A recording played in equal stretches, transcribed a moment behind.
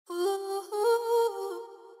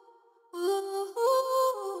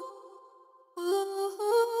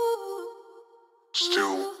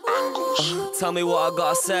tell me what I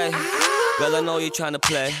gotta say. Girl, I know you tryna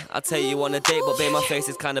play. I'll take you on a date, but babe, my face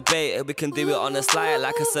is kinda bait. We can do it on a slide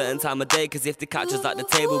like a certain time of day, cause if they catch us at the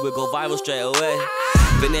table, we'll go viral straight away.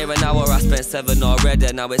 Been here an hour, I spent 7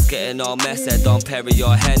 already. Now it's getting all messy, Don Perry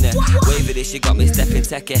or Henny. Wavy this, she got me stepping,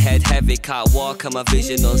 take a head heavy. Can't walk and my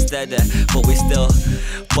vision unsteady, but we still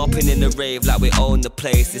bopping in the rave like we own the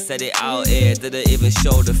place. They said it out here, didn't even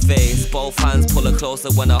show the face. Both hands pull her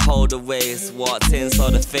closer when I hold her waist. Walked in,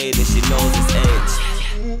 saw the fade and she knows it's Aitch.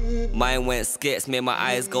 Mine went skits, made my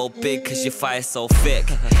eyes go big cause your fire's so thick.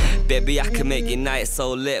 Baby, I can make your night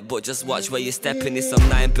so lit, but just watch where you're stepping, it's some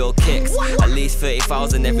 9-bill kicks. At least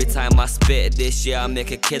 30,000 every time I spit. This year I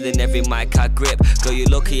make a killing every mic I grip. Girl, you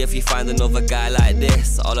lucky if you find another guy like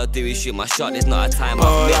this. All I do is shoot my shot, there's not a time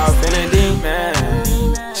I miss. Pulled off in a deep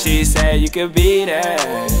man. She said you could be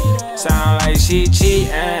there. Sound like she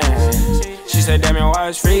cheating. She said damn, it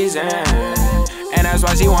was freezing, and that's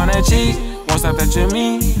why she wanna cheat. Won't stop touching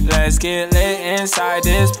me. Let's get lit inside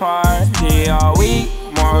this party all week.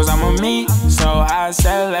 Morals I'ma meet, so I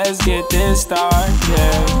said let's get this started.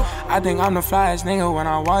 Yeah, I think I'm the flyest nigga when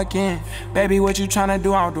I walk in. Baby, what you tryna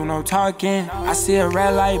do? I don't do no talking. I see a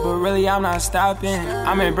red light, but really I'm not stopping.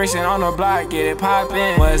 I'm embracing on the block, get it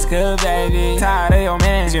poppin'. What's good, baby? Tired of your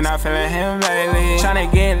man, cause you not feeling him lately.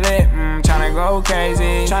 Tryna get lit, tryna go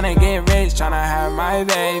crazy. Tryna get rich, tryna have my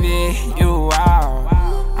baby. You wow.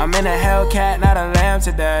 I'm in a Hellcat, not a lamb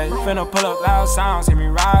today. Finna pull up loud sounds, hit me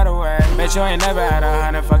right away. Bet you ain't never had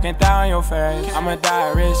 100 fucking thou on your face. I'ma die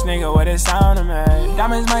rich nigga, what it sound to me.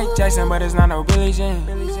 Diamonds Mike Jackson, but it's not no Billie Jean.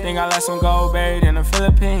 Think I left some gold buried in the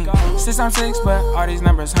Philippines. 6 I'm 6, but all these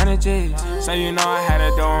numbers 100 G's. So you know I had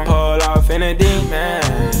to do 'em. Pull off in a deep man.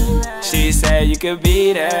 She said you could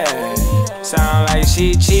be there. Sound like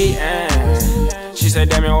she cheating. She said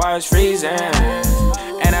damn, it was freezing,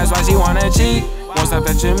 and that's why she wanna cheat. Won't stop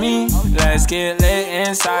touching me. Let's get lit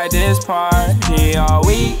inside this party all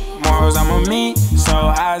week. Morals I'ma meet, so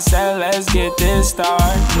I said let's get this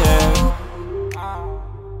started. Yeah.